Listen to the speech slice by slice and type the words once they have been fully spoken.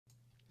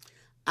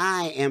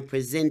I am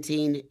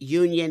presenting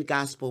Union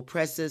Gospel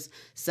Press's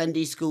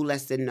Sunday School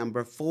Lesson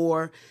number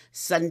 4,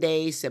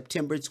 Sunday,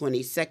 September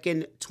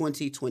 22nd,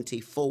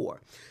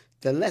 2024.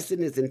 The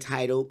lesson is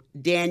entitled,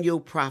 Daniel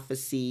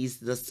Prophesies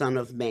the Son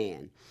of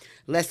Man.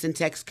 Lesson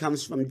text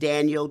comes from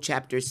Daniel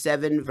chapter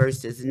 7,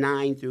 verses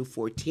 9 through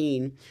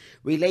 14.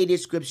 Related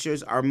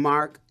scriptures are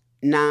Mark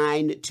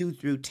 9, 2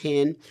 through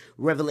 10,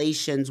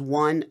 Revelations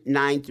 1,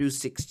 9 through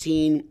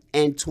 16,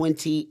 and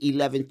 20,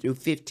 11 through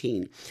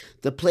 15.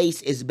 The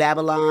place is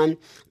Babylon.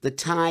 The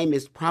time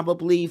is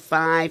probably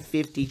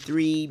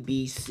 553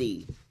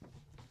 BC.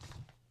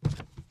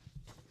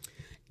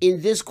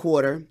 In this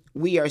quarter,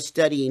 we are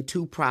studying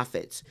two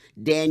prophets,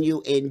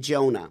 Daniel and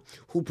Jonah,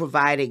 who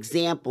provide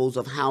examples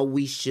of how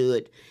we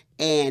should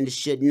and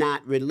should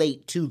not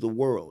relate to the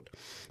world.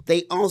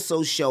 They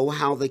also show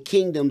how the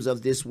kingdoms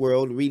of this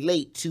world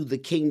relate to the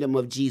kingdom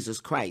of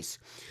Jesus Christ.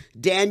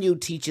 Daniel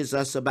teaches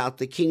us about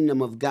the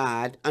kingdom of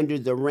God under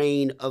the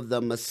reign of the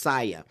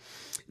Messiah.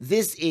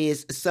 This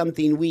is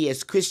something we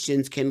as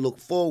Christians can look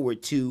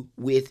forward to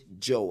with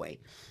joy.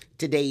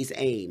 Today's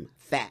aim,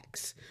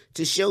 facts.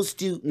 To show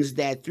students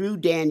that through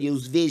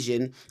Daniel's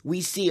vision,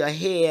 we see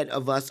ahead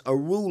of us a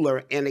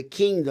ruler and a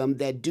kingdom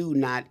that do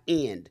not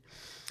end.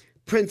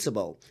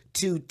 Principle,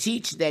 to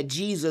teach that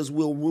Jesus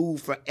will rule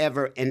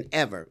forever and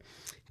ever.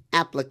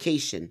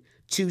 Application,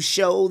 to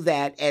show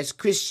that as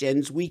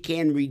Christians we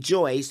can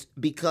rejoice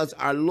because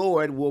our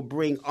Lord will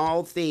bring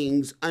all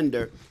things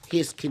under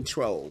his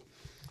control.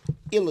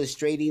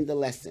 Illustrating the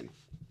lesson.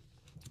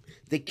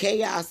 The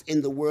chaos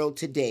in the world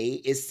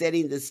today is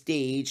setting the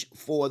stage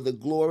for the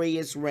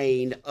glorious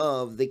reign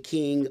of the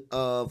King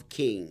of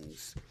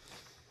Kings.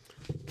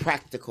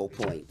 Practical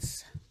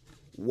points.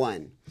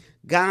 1.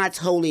 God's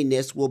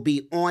holiness will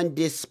be on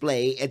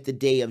display at the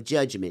day of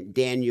judgment,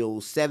 Daniel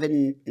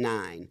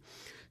 7:9.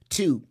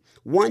 2.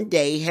 One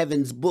day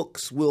heaven's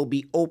books will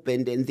be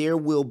opened and there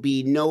will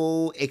be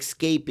no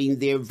escaping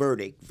their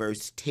verdict,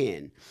 verse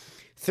 10.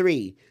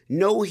 3.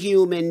 No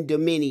human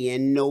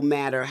dominion, no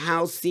matter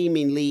how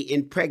seemingly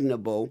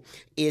impregnable,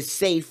 is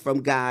safe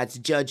from God's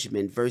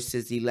judgment,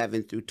 verses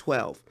 11 through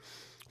 12.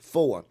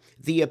 4.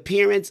 The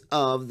appearance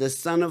of the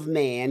Son of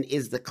Man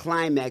is the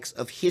climax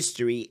of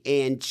history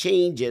and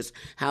changes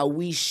how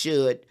we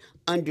should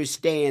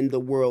understand the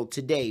world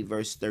today,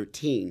 verse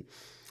 13.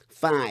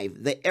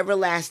 5. The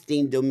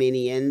everlasting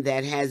dominion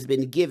that has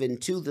been given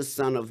to the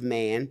Son of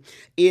Man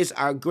is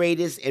our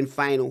greatest and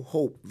final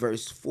hope,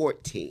 verse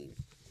 14.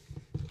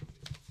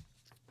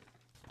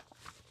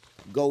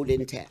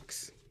 Golden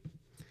text.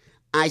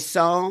 I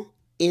saw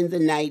in the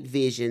night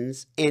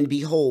visions, and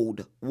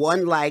behold,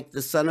 one like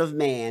the Son of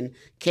Man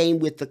came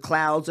with the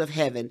clouds of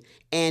heaven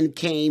and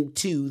came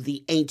to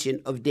the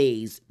Ancient of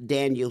Days,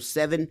 Daniel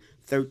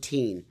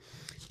 7:13.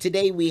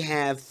 Today we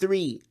have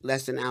 3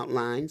 lesson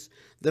outlines.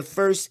 The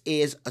first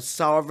is a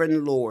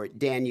sovereign Lord,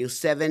 Daniel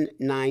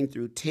 7:9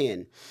 through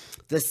 10.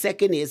 The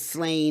second is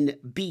slain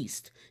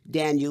beast,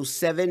 Daniel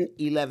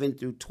 7:11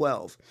 through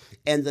 12.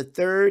 And the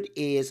third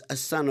is a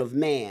son of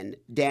man,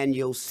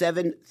 Daniel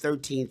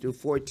 7:13 through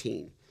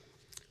 14.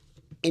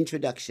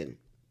 Introduction.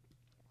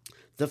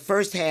 The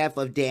first half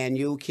of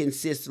Daniel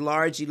consists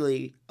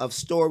largely of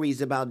stories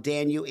about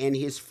Daniel and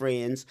his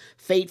friends'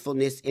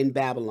 faithfulness in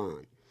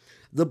Babylon.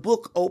 The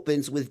book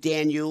opens with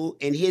Daniel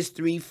and his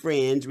 3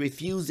 friends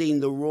refusing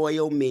the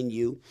royal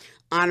menu.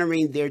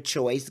 Honoring their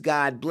choice,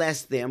 God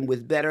blessed them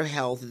with better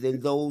health than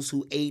those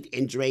who ate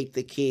and drank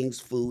the king's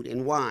food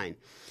and wine.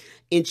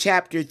 In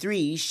chapter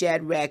 3,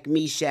 Shadrach,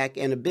 Meshach,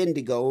 and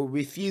Abednego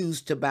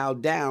refused to bow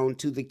down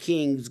to the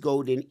king's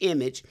golden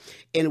image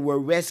and were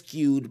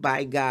rescued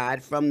by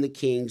God from the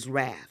king's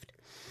wrath.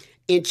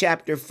 In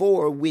chapter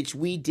 4, which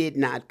we did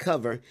not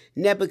cover,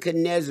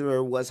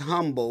 Nebuchadnezzar was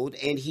humbled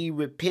and he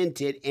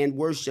repented and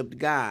worshiped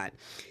God.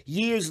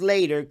 Years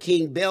later,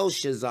 King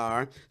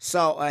Belshazzar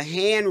saw a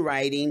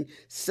handwriting,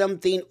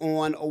 something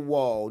on a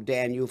wall,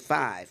 Daniel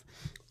 5.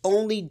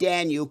 Only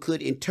Daniel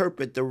could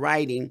interpret the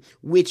writing,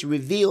 which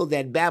revealed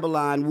that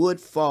Babylon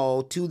would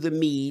fall to the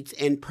Medes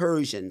and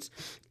Persians.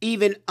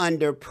 Even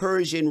under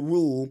Persian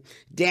rule,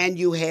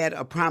 Daniel had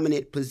a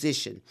prominent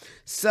position.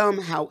 Some,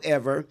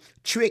 however,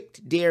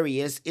 tricked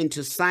Darius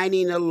into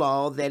signing a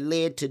law that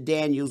led to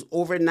Daniel's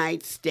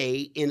overnight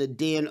stay in a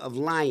den of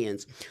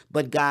lions,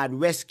 but God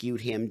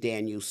rescued him,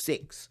 Daniel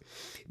 6.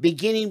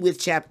 Beginning with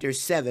chapter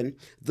 7,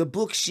 the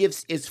book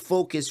shifts its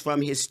focus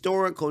from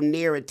historical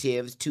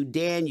narratives to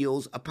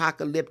Daniel's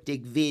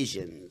apocalyptic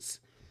visions.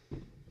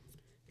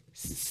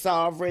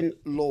 Sovereign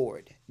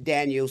Lord,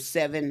 Daniel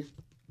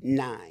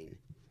 7:9.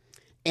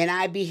 And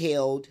I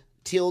beheld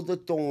till the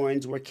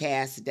thrones were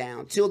cast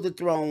down,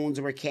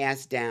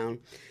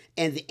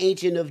 and the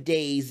Ancient of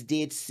Days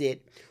did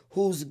sit,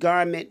 whose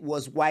garment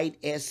was white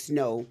as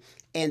snow,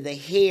 and the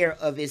hair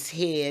of his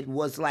head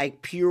was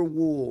like pure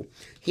wool.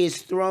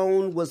 His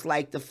throne was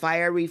like the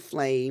fiery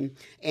flame,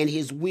 and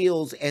his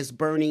wheels as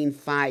burning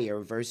fire.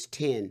 Verse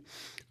 10.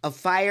 A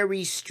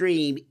fiery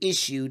stream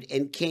issued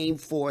and came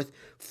forth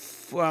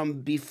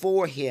from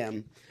before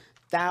him.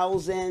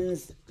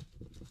 Thousands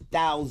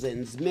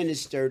thousands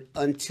ministered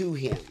unto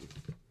him,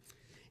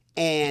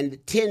 and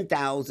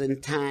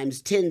 10,000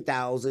 times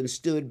 10,000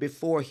 stood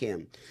before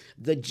him.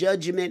 The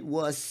judgment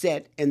was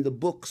set, and the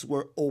books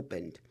were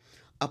opened.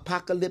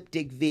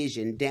 Apocalyptic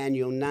vision,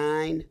 Daniel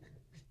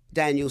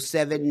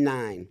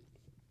 7:9.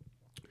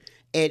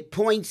 At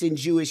points in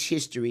Jewish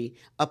history,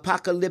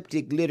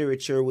 apocalyptic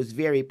literature was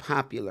very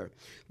popular.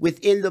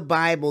 Within the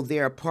Bible,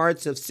 there are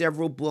parts of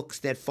several books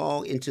that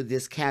fall into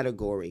this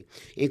category,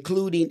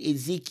 including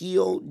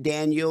Ezekiel,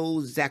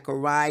 Daniel,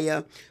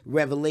 Zechariah,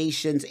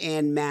 Revelations,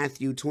 and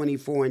Matthew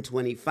 24 and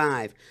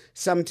 25,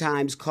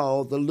 sometimes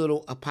called the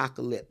Little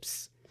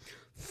Apocalypse.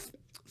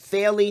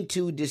 Failing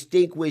to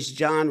distinguish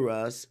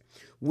genres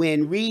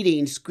when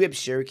reading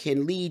scripture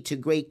can lead to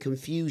great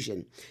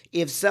confusion.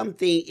 If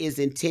something is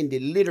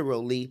intended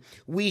literally,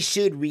 we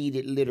should read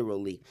it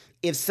literally.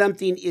 If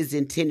something is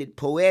intended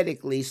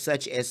poetically,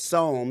 such as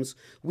Psalms,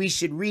 we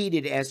should read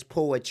it as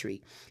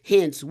poetry.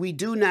 Hence, we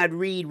do not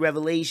read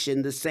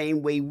Revelation the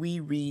same way we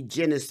read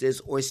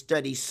Genesis or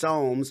study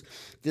Psalms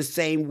the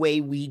same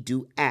way we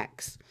do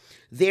Acts.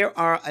 There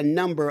are a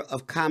number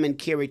of common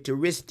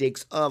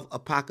characteristics of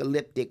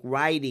apocalyptic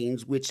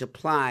writings which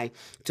apply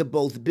to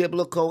both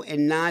biblical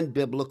and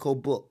non-biblical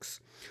books.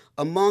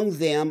 Among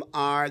them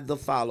are the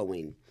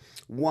following.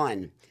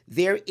 1.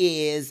 There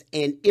is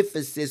an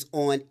emphasis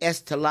on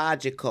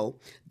eschatological,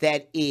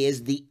 that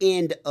is, the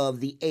end of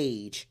the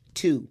age.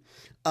 2.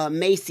 A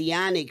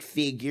messianic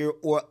figure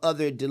or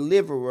other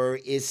deliverer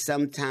is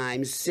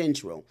sometimes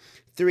central.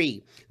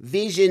 3.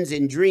 Visions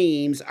and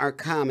dreams are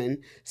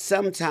common.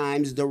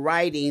 Sometimes the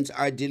writings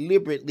are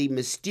deliberately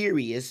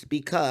mysterious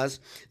because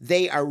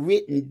they are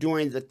written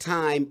during the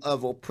time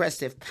of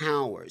oppressive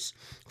powers.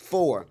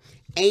 4.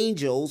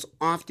 Angels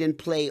often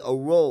play a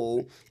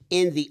role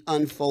in the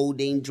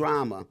unfolding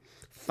drama.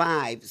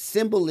 5.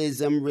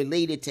 Symbolism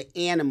related to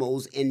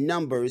animals and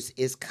numbers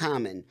is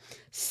common.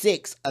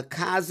 6. A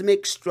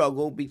cosmic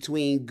struggle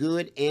between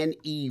good and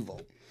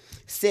evil.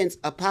 Since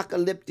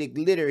apocalyptic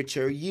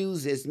literature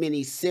uses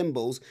many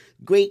symbols,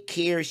 great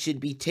care should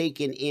be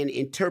taken in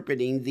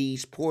interpreting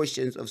these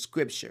portions of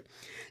Scripture.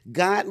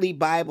 Godly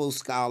Bible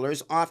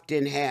scholars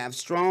often have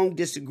strong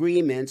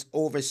disagreements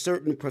over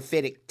certain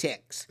prophetic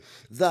texts.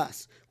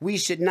 Thus, we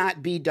should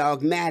not be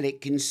dogmatic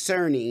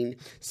concerning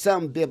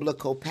some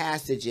biblical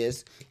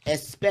passages,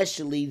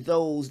 especially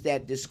those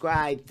that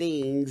describe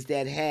things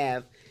that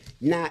have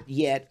not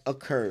yet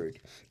occurred.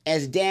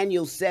 As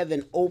Daniel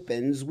 7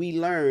 opens, we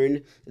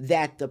learn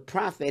that the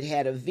prophet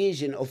had a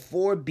vision of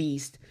 4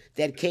 beasts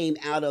that came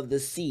out of the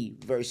sea,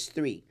 verse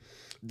 3.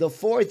 The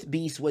 4th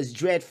beast was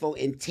dreadful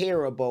and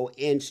terrible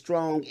and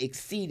strong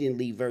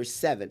exceedingly, verse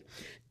 7.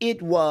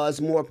 It was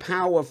more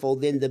powerful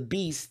than the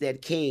beasts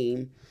that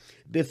came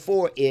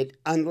before it.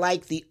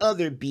 Unlike the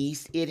other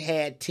beasts, it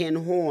had 10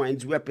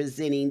 horns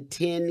representing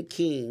 10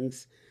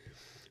 kings,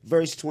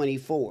 verse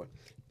 24.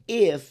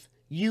 If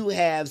you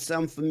have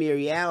some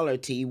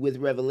familiarity with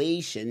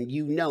Revelation,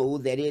 you know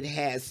that it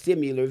has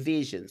similar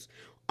visions.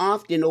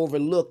 Often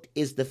overlooked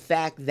is the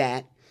fact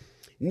that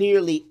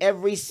nearly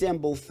every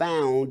symbol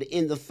found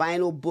in the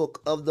final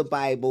book of the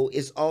Bible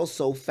is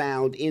also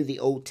found in the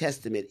Old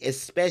Testament,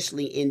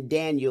 especially in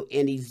Daniel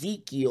and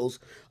Ezekiel's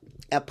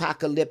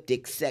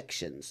apocalyptic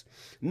sections.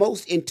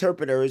 Most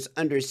interpreters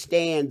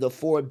understand the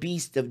 4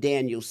 beasts of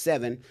Daniel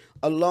 7,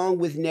 along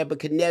with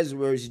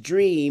Nebuchadnezzar's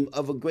dream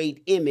of a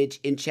great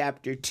image in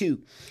chapter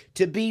 2,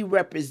 to be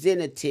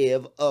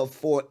representative of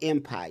 4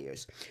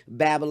 empires: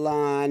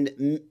 Babylon,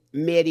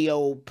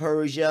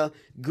 Medo-Persia,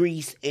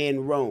 Greece,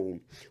 and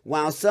Rome,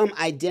 while some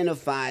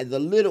identify the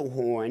little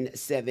horn,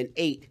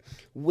 7-8,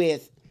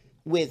 with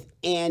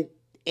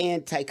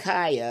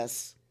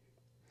Antiochus,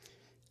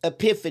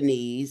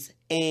 Epiphanes,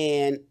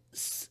 and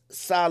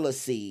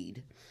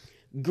Seleucid,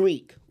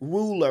 Greek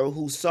ruler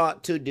who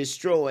sought to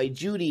destroy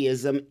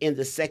Judaism in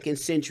the 2nd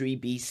century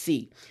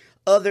BC.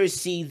 Others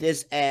see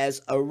this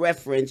as a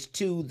reference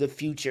to the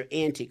future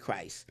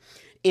Antichrist,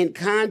 in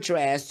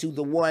contrast to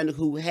the one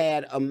who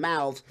had a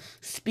mouth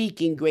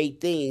speaking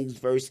great things,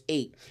 verse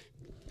 8.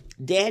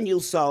 Daniel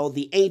saw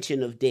the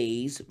Ancient of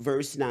Days,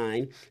 verse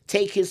 9,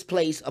 take his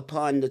place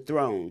upon the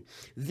throne.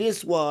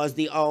 This was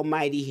the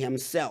Almighty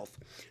himself.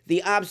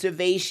 The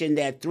observation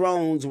that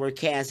thrones were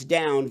cast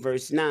down,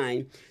 verse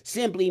 9,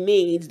 simply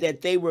means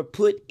that they were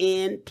put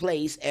in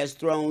place as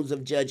thrones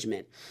of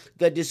judgment.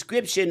 The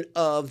description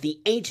of the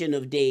Ancient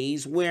of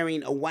Days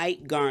wearing a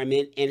white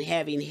garment and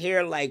having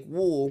hair like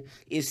wool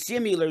is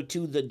similar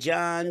to the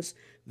John's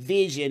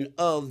vision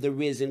of the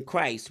risen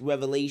Christ,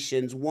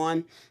 Revelations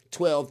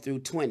 1:12 through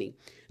 20.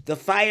 The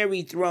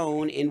fiery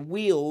throne and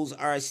wheels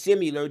are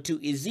similar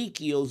to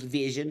Ezekiel's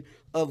vision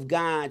of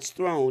God's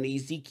throne,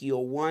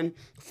 Ezekiel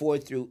 1:4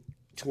 through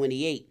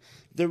 28.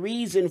 The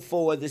reason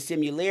for the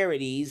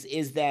similarities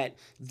is that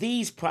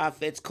these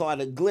prophets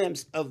caught a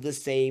glimpse of the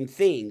same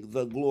thing,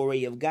 the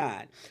glory of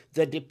God.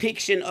 The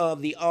depiction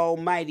of the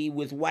Almighty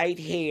with white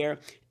hair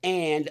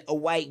and a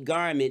white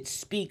garment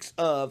speaks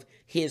of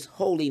his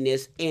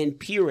holiness and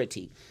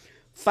purity.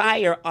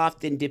 Fire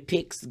often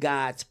depicts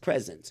God's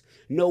presence.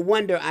 No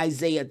wonder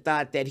Isaiah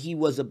thought that he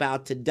was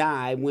about to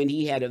die when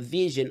he had a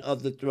vision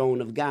of the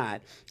throne of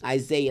God.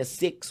 Isaiah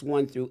 6,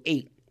 1 through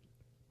 8.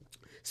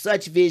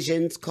 Such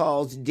visions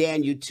caused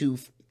Daniel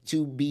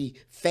to be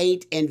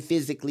faint and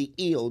physically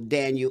ill.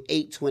 Daniel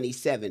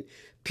 8:27.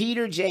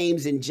 Peter,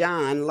 James, and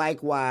John were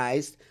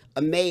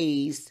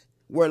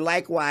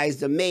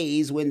likewise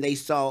amazed when they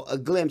saw a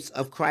glimpse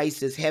of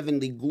Christ's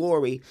heavenly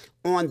glory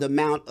on the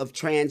Mount of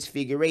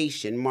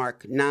Transfiguration.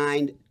 Mark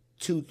 9,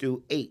 2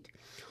 through 8.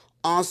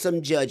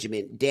 Awesome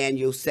judgment.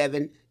 Daniel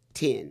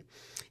 7:10.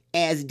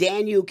 As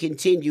Daniel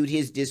continued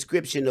his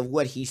description of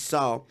what he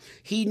saw,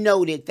 he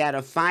noted that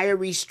a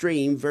fiery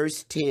stream,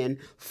 verse 10,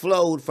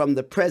 flowed from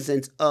the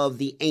presence of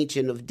the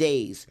Ancient of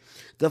Days.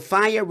 The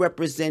fire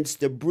represents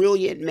the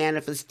brilliant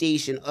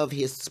manifestation of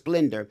his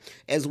splendor,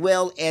 as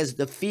well as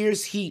the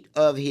fierce heat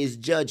of his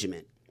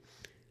judgment.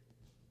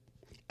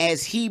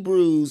 As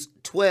Hebrews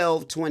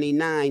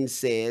 12:29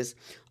 says,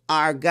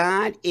 our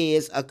God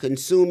is a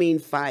consuming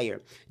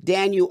fire.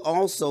 Daniel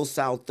also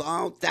saw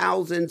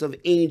thousands of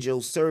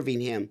angels serving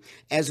him,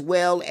 as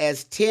well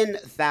as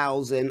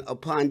 10,000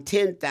 upon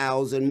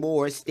 10,000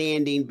 more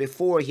standing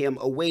before him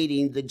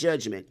awaiting the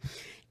judgment.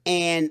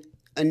 An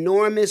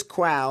enormous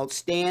crowd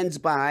stands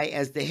by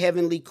as the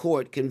heavenly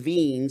court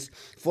convenes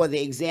for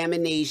the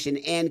examination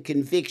and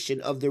conviction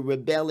of the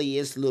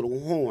rebellious little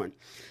horn,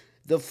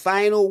 the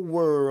final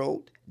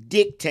world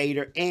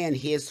dictator and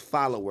his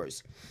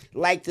followers.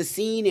 Like the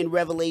scene in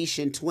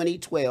Revelation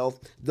 20:12,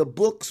 the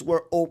books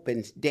were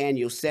opened,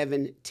 Daniel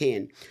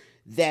 7:10.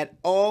 That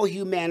all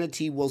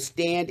humanity will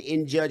stand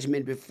in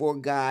judgment before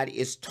God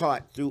is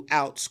taught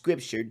throughout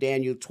Scripture.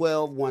 Daniel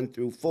 12, 1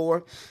 through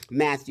 4,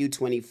 Matthew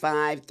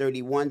 25,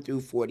 31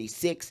 through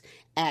 46,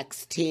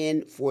 Acts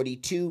 10,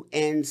 42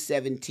 and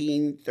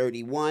 17,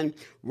 31,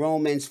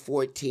 Romans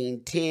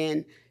 14,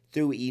 10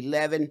 through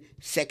 11,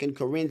 2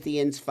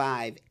 Corinthians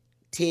 5,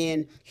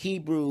 10,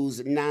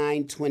 Hebrews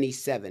 9,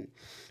 27.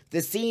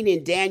 The scene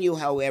in Daniel,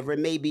 however,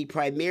 may be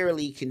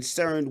primarily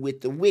concerned with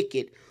the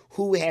wicked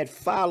who had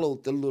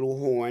followed the little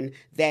horn,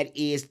 that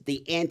is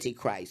the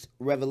Antichrist.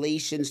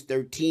 Revelations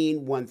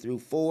 13, 1 through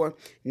 4,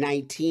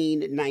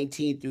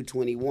 19 through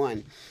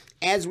 21.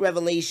 As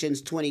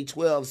Revelations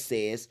 20:12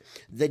 says,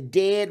 the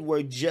dead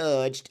were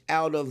judged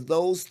out of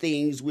those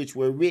things which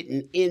were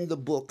written in the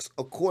books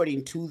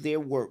according to their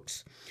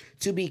works.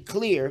 To be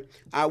clear,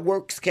 our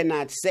works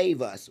cannot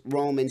save us.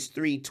 Romans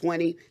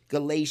 3:20,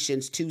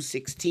 Galatians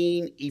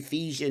 2:16,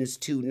 Ephesians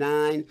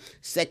 2:9,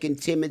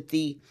 2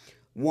 Timothy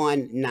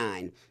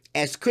 1:9.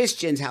 As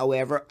Christians,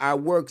 however, our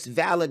works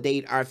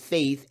validate our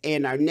faith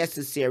and are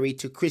necessary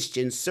to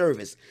Christian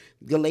service.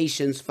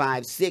 Galatians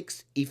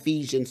 5:6,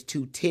 Ephesians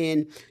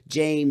 2:10,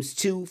 James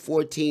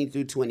 2:14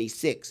 through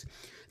 26.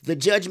 The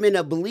judgment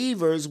of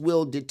believers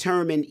will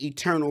determine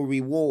eternal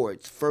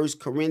rewards. 1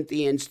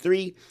 Corinthians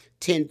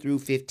 3:10 through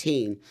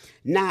 15.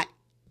 Not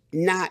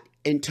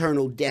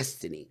eternal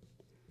destiny.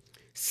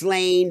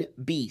 Slain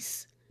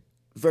beasts.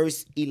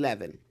 Verse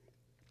 11.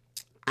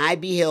 I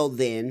beheld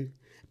then,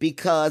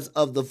 because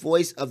of the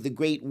voice of the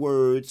great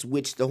words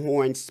which the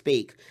horn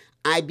spake,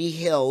 I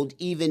beheld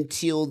even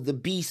till the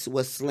beast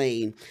was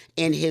slain,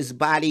 and his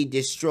body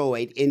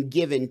destroyed, and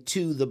given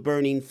to the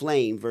burning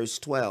flame. Verse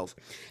 12.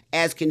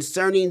 As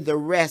concerning the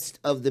rest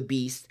of the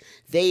beasts,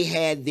 they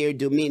had their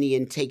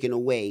dominion taken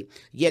away,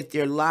 yet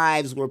their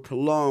lives were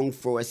prolonged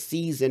for a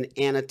season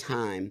and a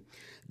time.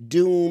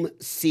 Doom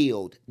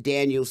sealed.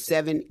 Daniel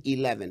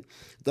 7:11.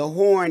 The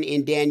horn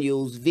in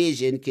Daniel's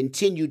vision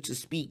continued to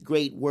speak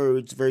great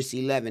words, verse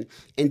 11,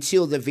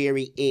 until the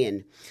very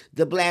end.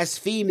 The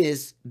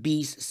blasphemous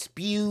beast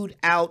spewed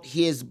out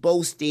his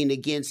boasting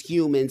against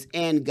humans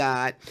and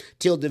God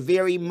till the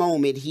very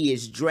moment he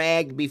is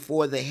dragged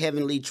before the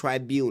heavenly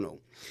tribunal.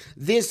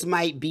 This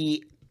might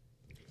be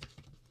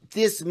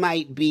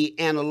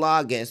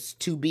analogous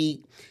to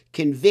be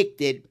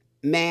convicted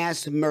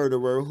mass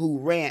murderer who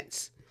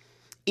rants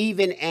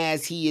even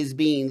as he is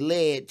being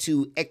led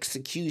to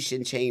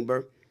execution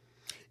chamber.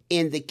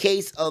 In the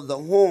case of the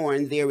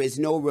horn, there is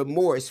no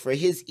remorse for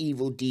his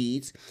evil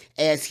deeds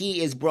as he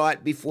is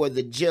brought before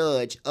the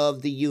judge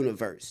of the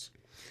universe.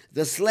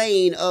 The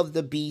slaying of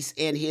the beast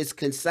and his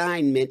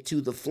consignment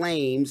to the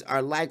flames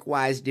are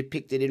likewise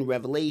depicted in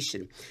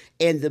Revelation.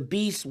 And the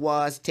beast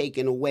was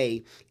taken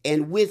away,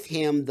 and with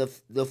him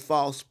the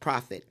false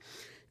prophet.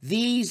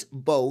 These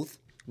both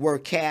were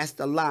cast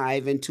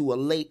alive into a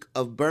lake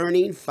of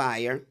burning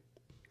fire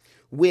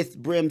with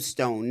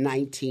brimstone.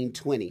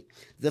 19:20.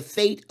 The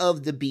fate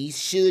of the beast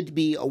should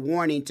be a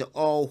warning to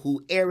all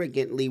who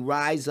arrogantly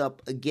rise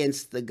up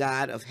against the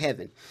God of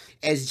heaven.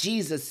 As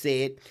Jesus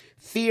said,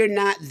 fear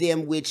not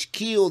them which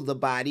kill the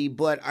body,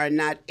 but are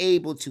not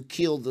able to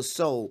kill the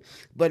soul,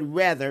 but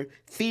rather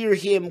fear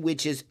him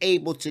which is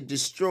able to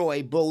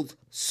destroy both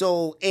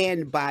soul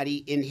and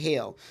body in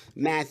hell.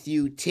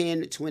 Matthew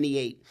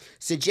 10:28.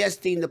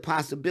 Suggesting the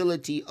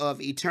possibility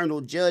of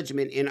eternal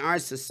judgment in our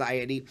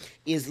society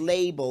is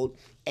labeled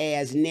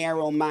as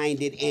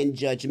narrow-minded and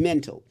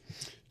judgmental.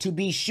 To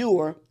be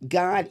sure,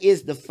 God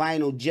is the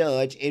final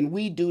judge, and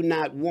we do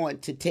not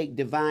want to take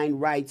divine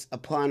rights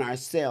upon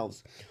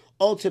ourselves.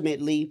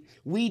 Ultimately,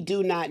 we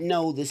do not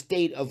know the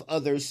state of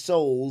other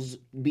souls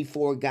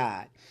before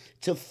God.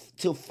 To,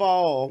 to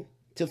fail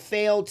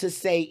to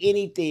say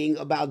anything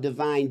about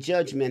divine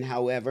judgment,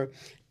 however,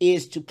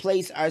 is to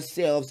place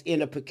ourselves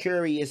in a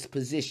precarious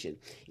position.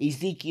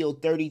 Ezekiel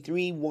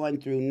 33, 1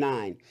 through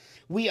 9.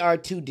 We are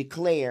to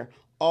declare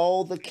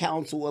all the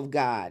counsel of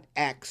God,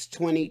 Acts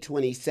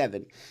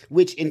 20:27,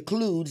 which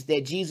includes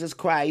that Jesus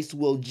Christ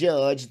will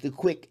judge the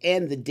quick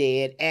and the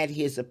dead at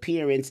his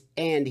appearance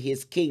and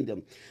his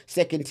kingdom,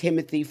 2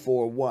 Timothy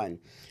 4:1.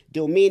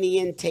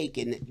 Dominion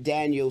taken,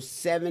 Daniel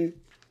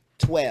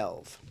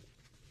 7:12.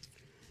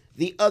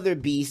 The other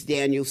beasts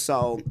Daniel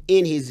saw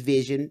in his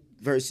vision,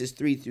 verses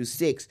 3 through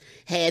 6,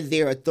 had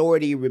their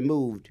authority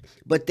removed,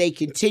 but they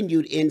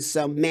continued in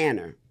some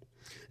manner.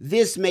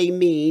 This may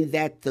mean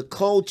that the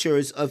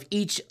cultures of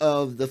each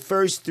of the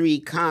first three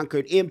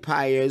conquered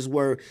empires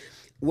were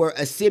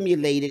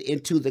assimilated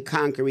into the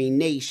conquering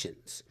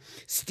nations.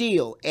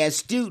 Still, as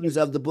students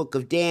of the book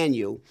of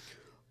Daniel,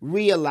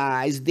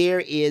 realize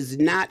there is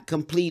not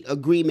complete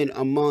agreement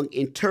among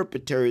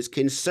interpreters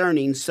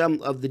concerning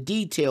some of the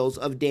details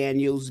of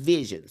Daniel's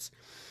visions.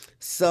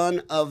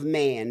 Son of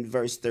man,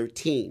 verse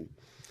 13.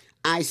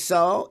 I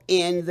saw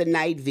in the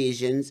night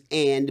visions,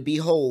 and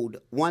behold,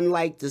 one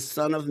like the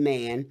Son of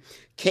Man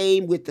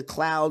came with the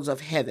clouds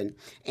of heaven,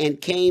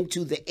 and came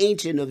to the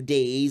Ancient of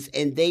Days,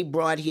 and they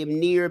brought him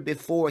near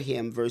before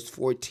him, verse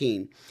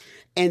 14.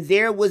 And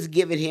there was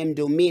given him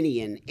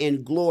dominion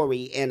and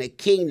glory and a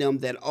kingdom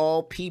that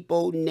all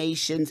people,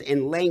 nations,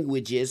 and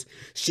languages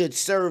should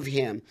serve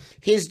him.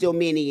 His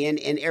dominion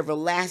and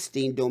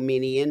everlasting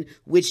dominion,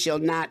 which shall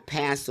not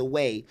pass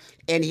away,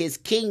 and his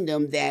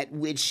kingdom that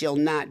which shall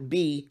not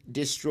be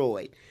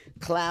destroyed.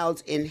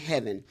 Clouds in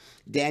heaven,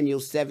 Daniel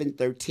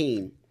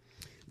 7:13.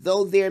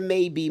 Though there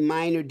may be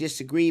minor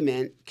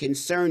disagreement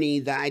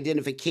concerning the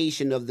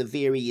identification of the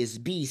various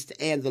beasts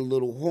and the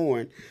little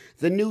horn,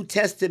 the New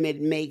Testament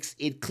makes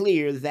it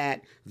clear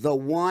that the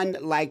one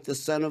like the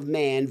Son of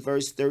Man,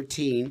 verse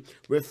 13,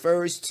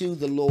 refers to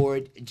the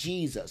Lord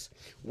Jesus.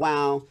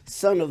 While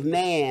Son of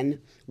Man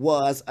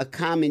was a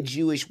common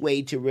Jewish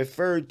way to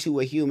refer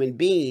to a human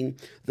being,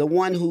 the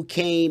one who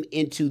came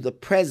into the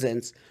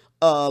presence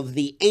of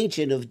the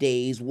Ancient of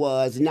Days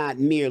was not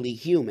merely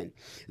human.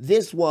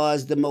 This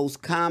was the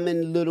most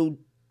common little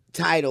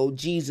title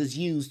Jesus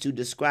used to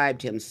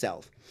describe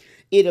himself.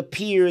 It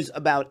appears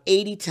about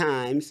 80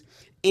 times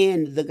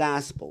in the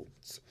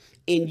Gospels.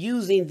 In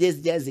using this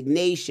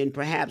designation,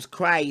 perhaps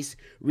Christ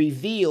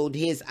revealed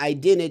his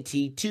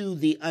identity to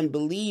the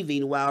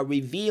unbelieving while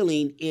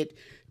revealing it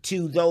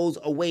to those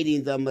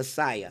awaiting the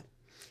Messiah.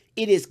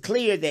 It is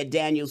clear that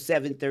Daniel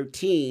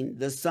 7:13,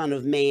 the Son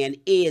of Man,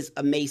 is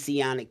a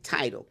messianic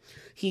title.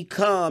 He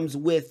comes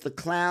with the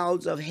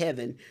clouds of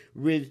heaven,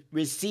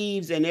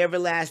 receives an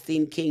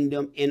everlasting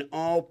kingdom, and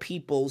all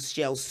peoples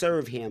shall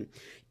serve him.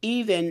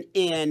 Even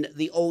in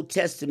the Old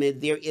Testament,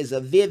 there is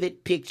a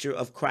vivid picture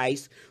of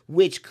Christ,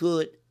 which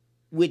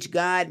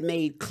God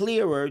made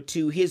clearer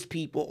to his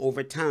people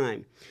over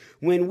time.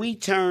 When we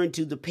turn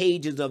to the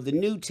pages of the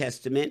New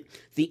Testament,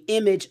 the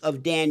image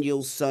of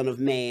Daniel's Son of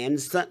Man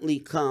suddenly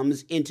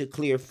comes into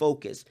clear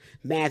focus.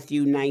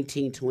 Matthew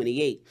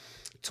 19:28,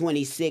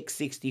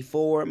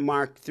 26:64,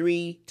 Mark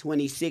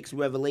 3:26,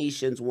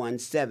 Revelations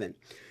 1:7.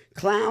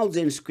 Clouds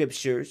in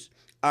scriptures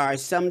are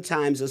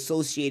sometimes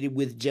associated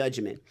with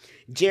judgment.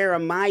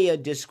 Jeremiah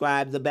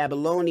described the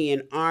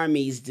Babylonian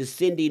armies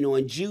descending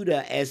on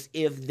Judah as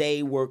if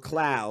they were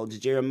clouds.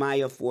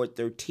 Jeremiah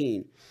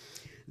 4:13.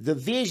 The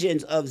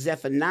visions of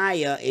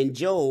Zephaniah and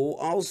Joel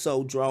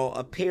also draw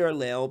a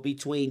parallel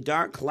between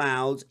dark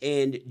clouds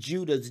and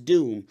Judah's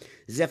doom.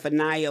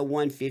 Zephaniah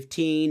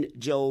 1:15,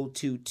 Joel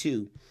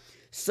 2:2.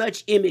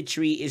 Such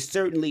imagery is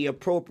certainly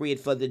appropriate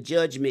for the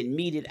judgment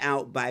meted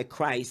out by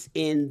Christ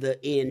in the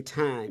end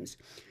times.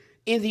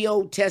 In the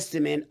Old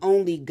Testament,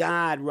 only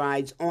God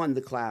rides on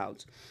the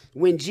clouds.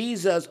 When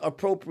Jesus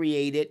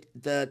appropriated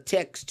the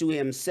text to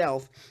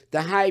himself,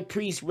 the high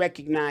priest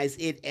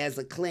recognized it as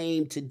a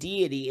claim to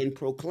deity and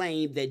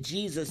proclaimed that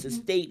Jesus'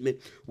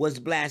 statement was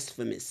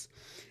blasphemous.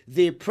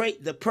 The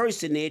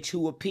personage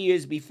who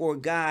appears before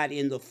God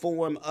in the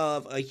form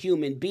of a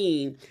human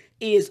being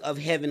is of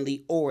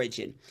heavenly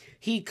origin.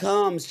 He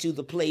comes to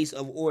the place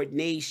of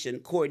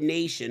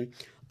coordination,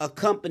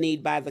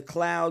 accompanied by the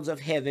clouds of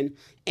heaven,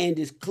 and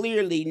is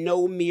clearly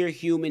no mere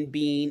human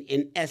being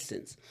in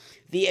essence.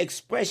 The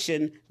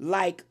expression,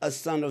 like a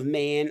son of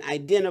man,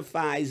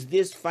 identifies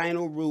this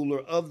final ruler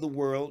of the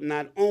world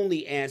not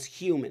only as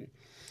human,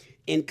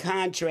 in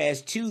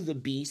contrast to the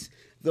beast,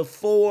 the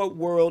four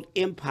world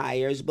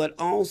empires, but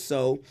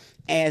also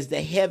as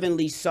the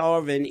heavenly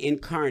sovereign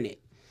incarnate.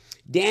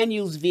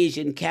 Daniel's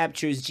vision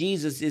captures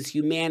Jesus'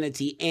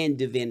 humanity and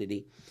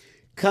divinity.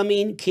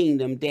 Coming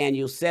kingdom,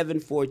 Daniel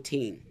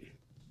 7:14.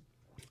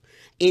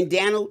 In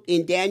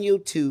Daniel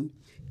 2,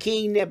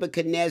 King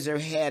Nebuchadnezzar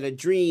had a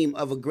dream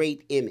of a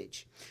great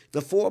image. The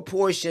four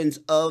portions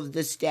of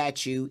the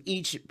statue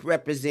each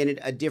represented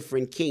a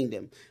different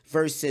kingdom,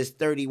 verses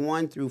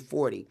 31 through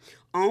 40.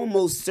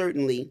 Almost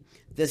certainly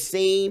the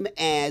same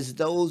as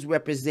those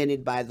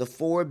represented by the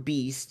four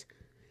beasts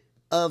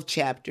of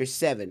chapter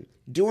 7.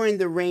 During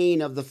the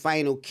reign of the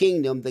final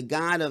kingdom, the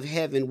God of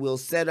heaven will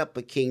set up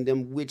a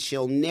kingdom which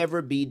shall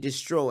never be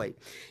destroyed,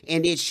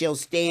 and it shall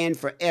stand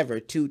forever.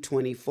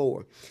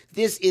 2:24.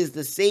 This is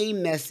the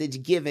same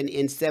message given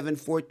in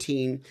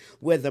 7:14,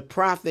 where the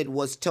prophet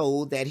was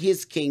told that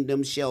his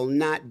kingdom shall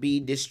not be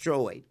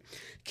destroyed.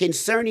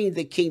 Concerning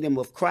the kingdom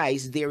of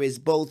Christ, there is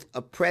both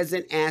a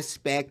present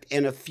aspect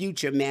and a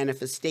future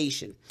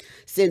manifestation.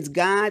 Since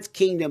God's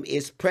kingdom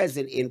is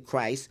present in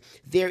Christ,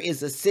 there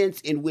is a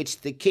sense in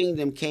which the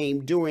kingdom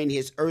came during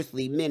his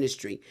earthly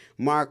ministry.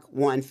 Mark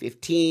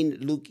 1:15,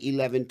 Luke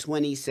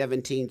 11:20,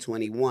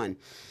 17:21.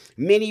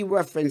 Many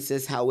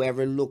references,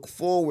 however, look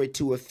forward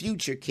to a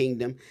future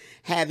kingdom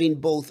having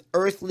both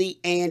earthly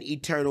and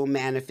eternal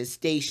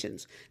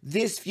manifestations.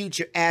 This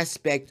future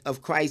aspect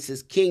of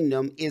Christ's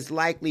kingdom is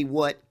likely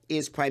what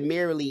is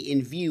primarily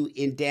in view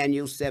in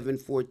Daniel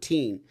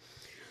 7:14.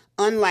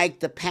 Unlike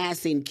the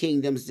passing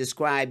kingdoms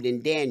described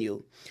in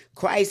Daniel,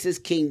 Christ's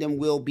kingdom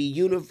will be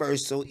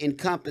universal,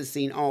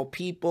 encompassing all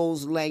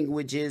peoples,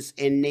 languages,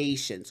 and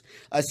nations.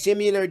 A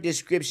similar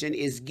description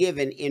is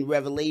given in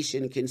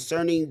Revelation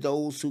concerning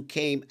those who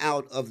came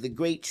out of the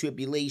Great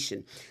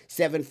Tribulation,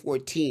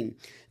 7:14.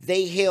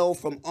 They hail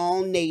from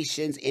all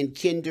nations and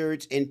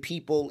kindreds and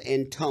people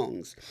and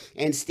tongues,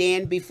 and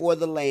stand before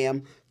the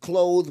Lamb,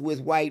 clothed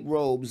with white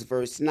robes,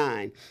 verse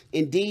 9.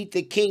 Indeed,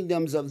 the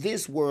kingdoms of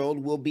this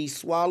world will be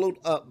swallowed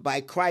up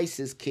by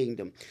Christ's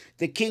kingdom.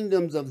 The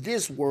kingdoms of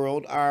this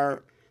world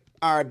are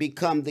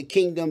become the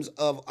kingdoms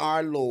of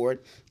our Lord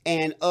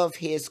and of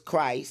his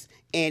Christ,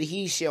 and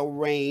he shall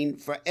reign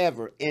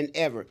forever and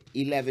ever.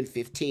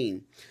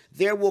 11:15.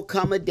 There will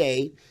come a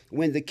day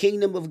when the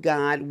kingdom of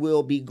God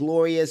will be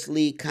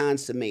gloriously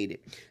consummated.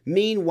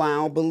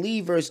 Meanwhile,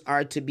 believers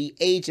are to be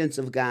agents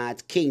of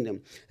God's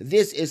kingdom.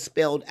 This is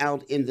spelled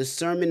out in the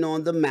Sermon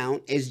on the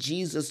Mount as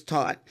Jesus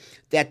taught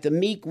that the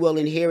meek will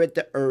inherit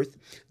the earth,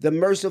 the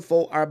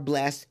merciful are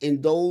blessed,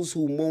 and those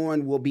who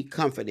mourn will be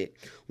comforted.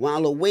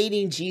 While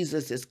awaiting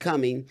Jesus'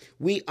 coming,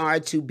 we are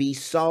to be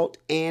salt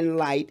and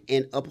light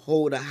and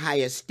uphold a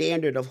higher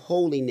standard of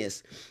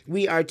holiness.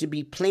 We are to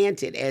be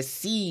planted as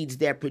seeds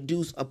that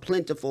produce a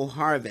plentiful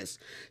harvest.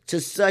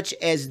 To such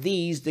as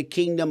these, the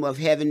kingdom of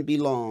heaven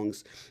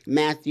belongs.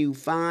 Matthew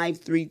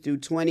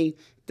 5:3-20,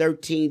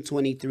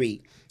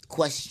 13:23.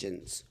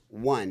 Questions.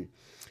 1.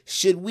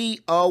 Should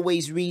we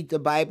always read the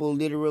Bible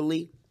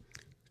literally?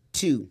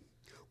 2.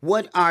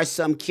 What are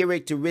some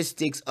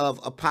characteristics of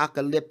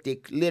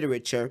apocalyptic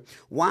literature?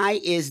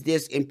 Why is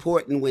this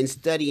important when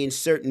studying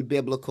certain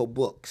biblical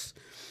books?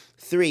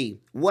 3.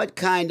 What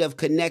kind of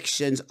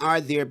connections are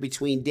there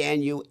between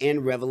Daniel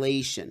and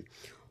Revelation?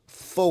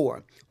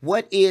 4.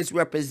 What is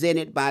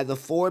represented by the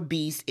four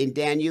beasts in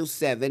Daniel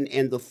 7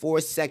 and the four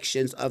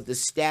sections of the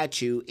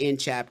statue in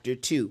chapter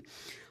 2?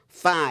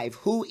 5.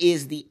 Who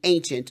is the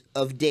Ancient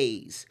of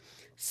Days?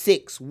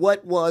 6.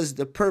 What was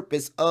the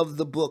purpose of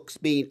the books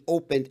being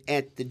opened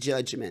at the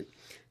judgment?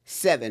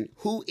 7.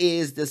 Who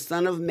is the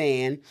Son of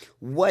Man?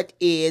 What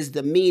is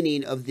the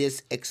meaning of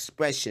this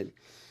expression?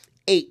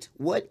 8.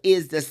 What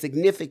is the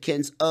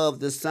significance of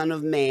the Son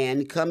of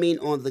Man coming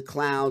on the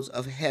clouds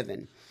of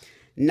heaven?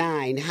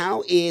 9.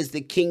 How is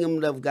the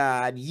kingdom of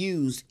God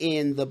used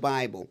in the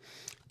Bible?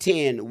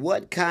 10.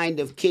 What kind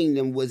of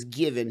kingdom was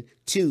given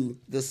to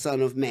the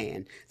Son of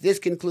Man? This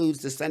concludes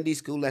the Sunday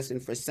School lesson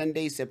for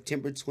Sunday,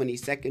 September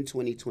 22nd,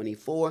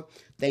 2024.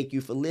 Thank you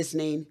for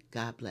listening.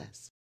 God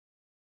bless.